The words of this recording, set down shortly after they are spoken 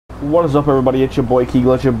What is up, everybody? It's your boy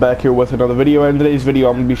Keeglitch back here with another video. In today's video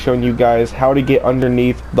I'm going to be showing you guys how to get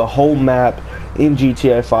underneath the whole map in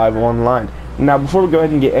GTA 5 Online. Now before we go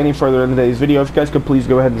ahead and get any further in today's video, if you guys could please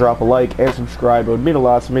go ahead and drop a like and subscribe. It would mean a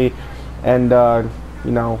lot to me, and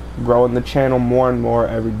you know, growing the channel more and more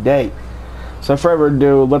every day. So without further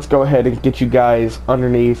ado, let's go ahead and get you guys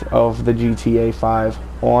underneath of the GTA 5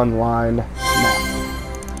 Online map.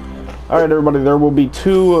 Alright, everybody, there will be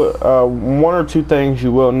one or two things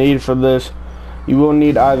you will need for this. You will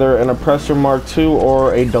need either an Oppressor Mark II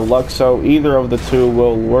or a Deluxo. Either of the two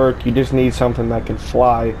will work. You just need something that can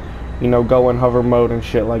fly, you know, go in hover mode and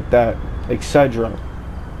shit like that, etc.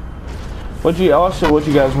 What you guys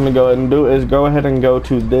want to go ahead and do is go ahead and go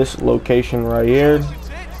to this location right here,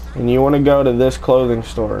 and you want to go to this clothing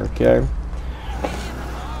store, okay?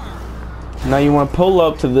 Now you want to pull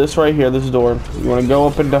up to this right here, this door. You want to go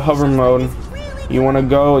up into hover mode. You want to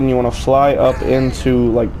go and you want to fly up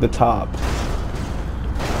into like the top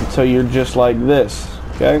until you're just like this,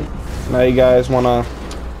 okay? Now you guys want to,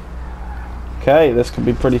 okay, this could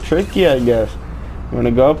be pretty tricky, I guess. You want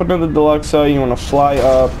to go up into the Deluxo. You want to fly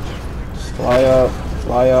up,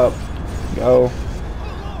 fly up, go.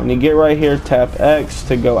 When you get right here, tap X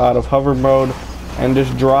to go out of hover mode and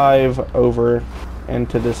just drive over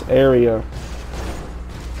into this area.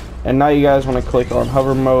 And now you guys want to click on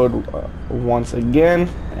hover mode once again,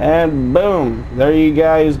 and boom, there you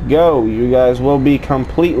guys go. You guys will be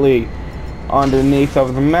completely underneath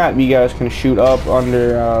of the map. You guys can shoot up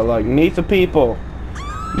under like neath the people.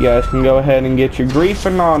 You guys can go ahead and get your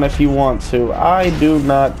griefing on if you want to. I do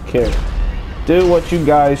not care. Do what you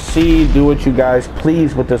guys see, do what you guys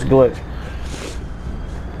please with this glitch.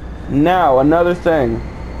 Now another thing,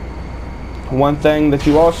 one thing that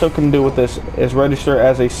you also can do with this is register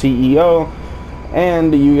as a CEO,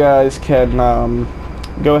 and you guys can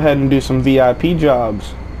go ahead and do some VIP jobs,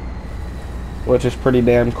 which is pretty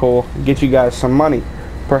damn cool. Get you guys some money,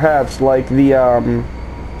 perhaps like the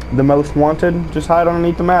most wanted. Just hide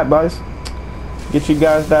underneath the map, guys. Get you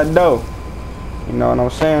guys that dough. You know what I'm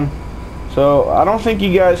saying? So I don't think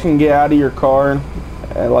you guys can get out of your car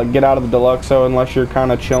and like get out of the Deluxo unless you're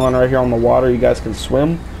kind of chilling right here on the water. You guys can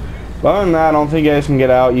swim. But other than that, I don't think you guys can get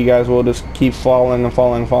out. You guys will just keep falling and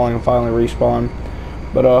falling and falling and finally respawn.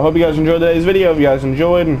 But I hope you guys enjoyed today's video. If you guys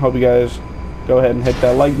enjoyed, and hope you guys go ahead and hit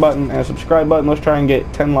that like button and subscribe button. Let's try and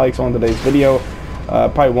get 10 likes on today's video.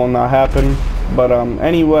 Probably will not happen. But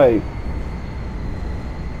anyway,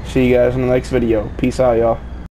 see you guys in the next video. Peace out, y'all.